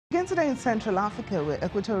begin today in Central Africa, where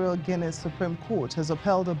Equatorial Guinea's Supreme Court has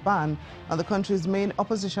upheld a ban on the country's main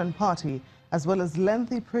opposition party, as well as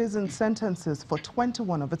lengthy prison sentences for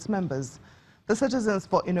 21 of its members. The Citizens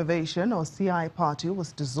for Innovation, or CI party,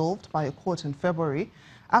 was dissolved by a court in February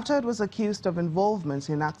after it was accused of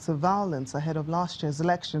involvement in acts of violence ahead of last year's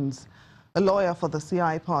elections. A lawyer for the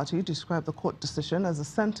CI party described the court decision as a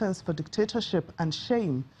sentence for dictatorship and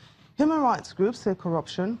shame. Human rights groups say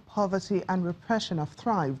corruption, poverty and repression have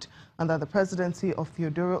thrived under the presidency of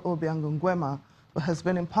Theodore Obiang Nguema, who has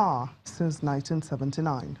been in power since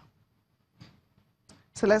 1979.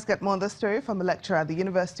 So let's get more on this story from a lecturer at the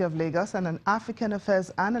University of Lagos and an African affairs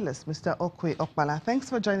analyst, Mr. Okwe Okpala. Thanks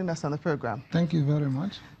for joining us on the program. Thank you very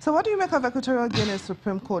much. So what do you make of Equatorial Guinea's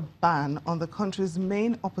Supreme Court ban on the country's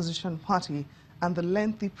main opposition party and the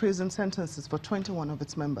lengthy prison sentences for 21 of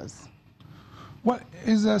its members? Well,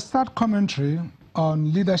 it's a sad commentary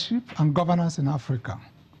on leadership and governance in Africa.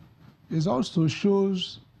 It also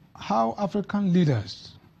shows how African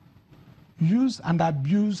leaders use and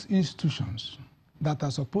abuse institutions that are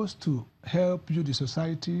supposed to help build the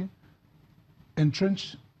society,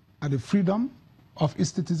 entrench the freedom of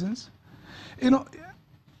its citizens. You know,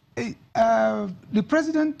 the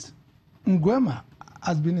President Nguema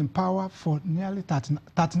has been in power for nearly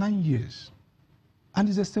 39 years, and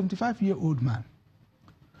he's a 75-year-old man.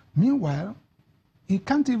 Meanwhile, he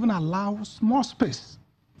can't even allow small space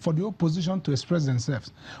for the opposition to express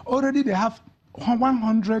themselves. Already they have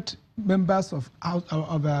 100 members of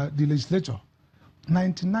the legislature.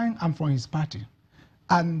 99 are from his party.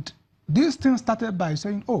 And this thing started by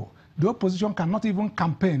saying, oh, the opposition cannot even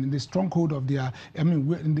campaign in the stronghold of their,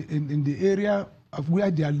 in the area of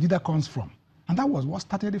where their leader comes from. And that was what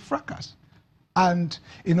started the fracas. And,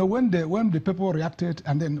 you know, when the people reacted,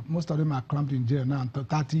 and then most of them are clamped in jail now,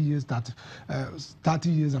 30 years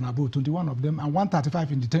and above, 21 of them, and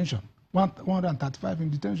 135 in detention. 135 in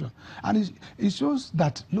detention. And it shows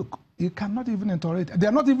that, look, you cannot even tolerate. They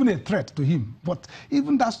are not even a threat to him. But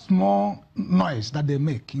even that small noise that they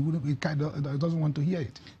make, he doesn't want to hear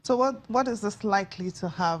it. So what is this likely to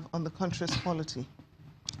have on the country's polity?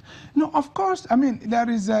 No, of course, I mean, there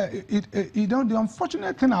is the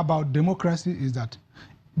unfortunate thing about democracy is that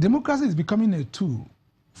democracy is becoming a tool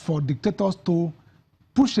for dictators to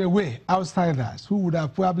push away outsiders who would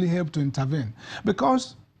have probably helped to intervene.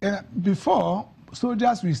 Because before,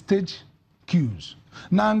 soldiers will stage queues.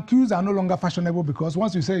 Now, queues are no longer fashionable because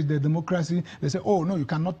once you say it's the democracy, they say, oh, no, you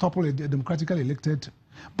cannot topple a democratically elected.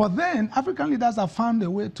 But then African leaders have found a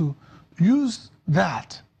way to use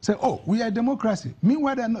that. Say, oh, we are a democracy.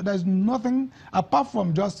 Meanwhile, there's nothing apart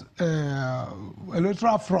from just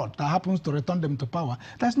electoral fraud that happens to return them to power.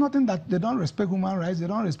 There's nothing that they don't respect human rights, they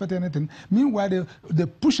don't respect anything. Meanwhile, they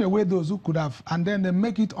push away those who could have, and then they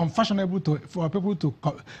make it unfashionable for people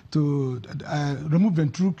to remove them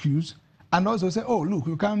through queues, and also say, oh, look,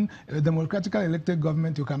 you can, a democratically elected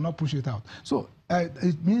government, you cannot push it out. So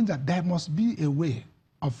it means that there must be a way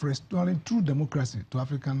of restoring true democracy to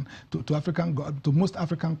most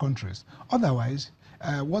African countries. Otherwise,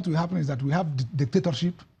 what will happen is that we have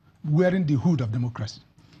dictatorship wearing the hood of democracy.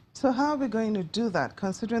 So how are we going to do that,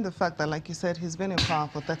 considering the fact that, like you said, he's been in power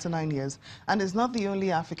for 39 years, and is not the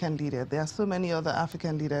only African leader? There are so many other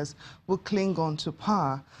African leaders who cling on to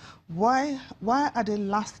power. Why are they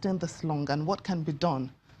lasting this long, and what can be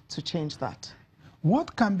done to change that?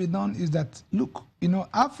 What can be done is that, look, you know,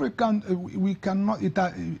 we cannot, it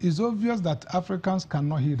is obvious that Africans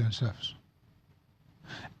cannot heal themselves.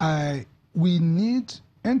 We need,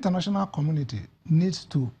 international community needs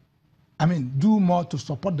to, do more to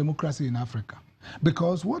support democracy in Africa.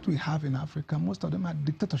 Because what we have in Africa, most of them are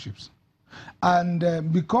dictatorships.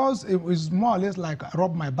 And because it is more or less like,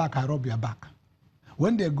 rub my back, I rub your back.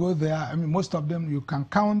 When they go there, most of them, you can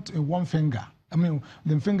count in one finger.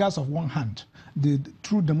 The fingers of one hand, the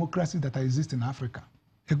true democracy that exists in Africa.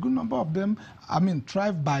 A good number of them,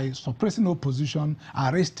 thrive by suppressing opposition,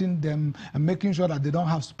 arresting them, and making sure that they don't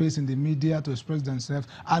have space in the media to express themselves,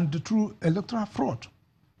 and the true electoral fraud.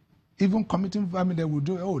 Even committing, they will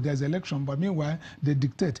do, oh, there's election, but meanwhile, they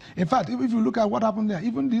dictate. In fact, if you look at what happened there,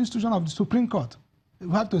 even the institution of the Supreme Court, we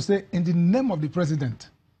have to say, in the name of the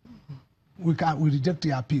president, we reject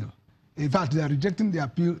the appeal. In fact, they are rejecting the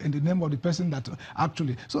appeal in the name of the person that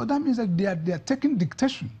actually. So that means that they are taking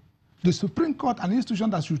dictation. The Supreme Court, an institution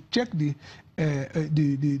that should check the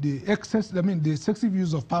excess, the excessive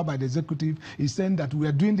use of power by the executive, is saying that we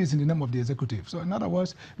are doing this in the name of the executive. So in other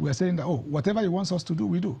words, we are saying that, oh, whatever he wants us to do,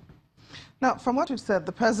 we do. Now, from what you've said,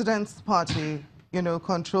 the president's party,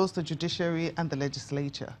 controls the judiciary and the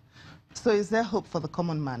legislature. So is there hope for the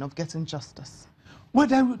common man of getting justice? Well,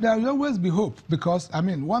 there will always be hope because, I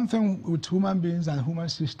mean, one thing with human beings and human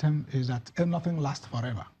system is that nothing lasts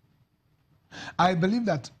forever. I believe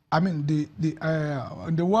that, I mean,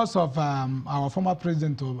 in the words of our former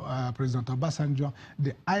President Obasanjo,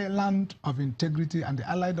 the island of integrity and the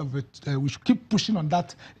island of it, we should keep pushing on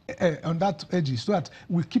that edge so that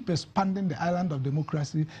we keep expanding the island of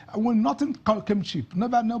democracy. When nothing came cheap,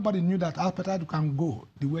 nobody knew that apartheid can go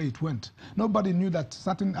the way it went. Nobody knew that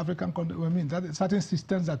certain African countries, I mean, that certain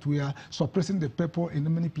systems that we are suppressing the people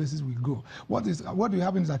in many places we go. What will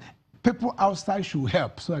happen is that people outside should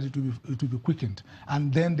help so that it will be quickened.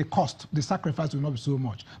 And then the sacrifice will not be so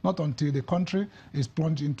much. Not until the country is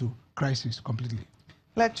plunged into crisis completely.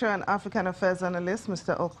 Lecturer and African Affairs Analyst,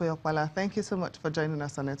 Mr. Okwe, thank you so much for joining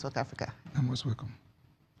us on Network Africa. You're most welcome.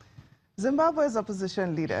 Zimbabwe's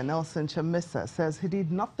opposition leader, Nelson Chamisa, says he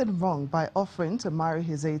did nothing wrong by offering to marry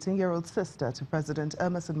his 18-year-old sister to President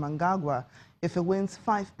Emmerson Mnangagwa if he wins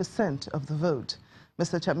 5% of the vote.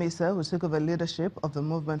 Mr. Chamisa, who took over leadership of the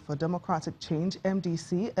Movement for Democratic Change,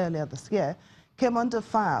 MDC, earlier this year, came under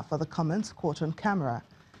fire for the comments caught on camera.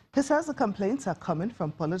 He says the complaints are coming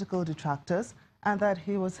from political detractors and that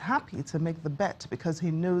he was happy to make the bet because he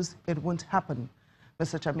knows it won't happen.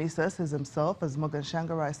 Mr. Chamisa sees himself as Morgan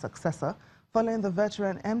Tsvangirai's successor following the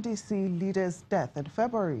veteran MDC leader's death in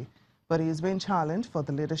February, but he is being challenged for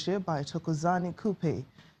the leadership by Thokozani Kupe.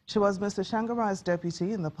 She was Mr. Tsvangirai's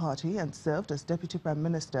deputy in the party and served as Deputy Prime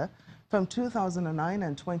Minister from 2009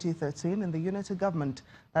 and 2013 in the unity government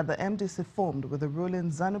that the MDC formed with the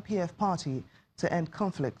ruling ZANU-PF party to end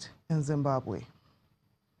conflict in Zimbabwe.